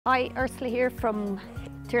Hi, Ursula here from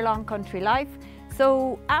Tirlawn Country Life.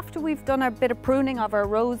 So after we've done a bit of pruning of our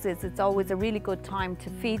roses, it's always a really good time to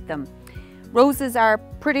feed them. Roses are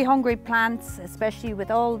pretty hungry plants, especially with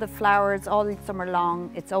all the flowers all summer long.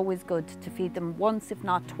 It's always good to feed them once, if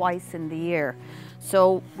not twice in the year.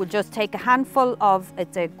 So we'll just take a handful of,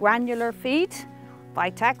 it's a granular feed,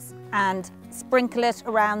 Vitex, and sprinkle it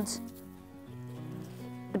around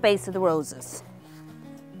the base of the roses.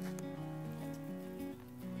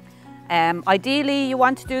 Ideally you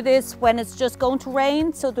want to do this when it's just going to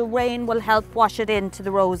rain, so the rain will help wash it into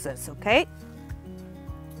the roses, okay?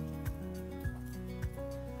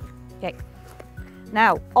 Okay.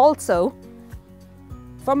 Now also,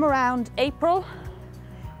 from around April,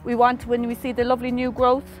 when we see the lovely new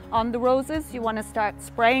growth on the roses, you want to start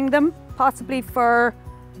spraying them, possibly for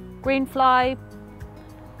green fly,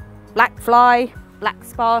 black fly, black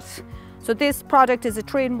spot. So this product is a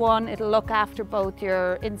 3-in-1. It'll look after both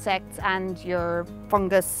your insects and your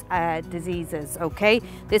fungus diseases, okay?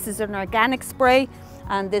 This is an organic spray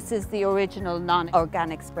and this is the original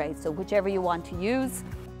non-organic spray, so whichever you want to use.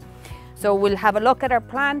 So we'll have a look at our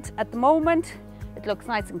plant. At the moment, it looks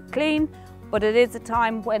nice and clean, but it is a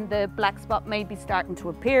time when the black spot may be starting to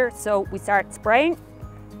appear, so we start spraying.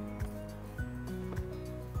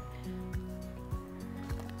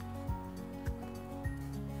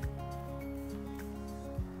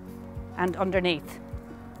 And underneath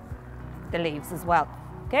the leaves as well,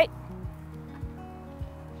 okay?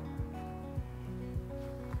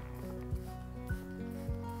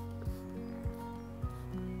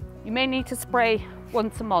 You may need to spray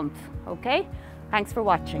once a month, okay? Thanks for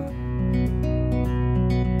watching.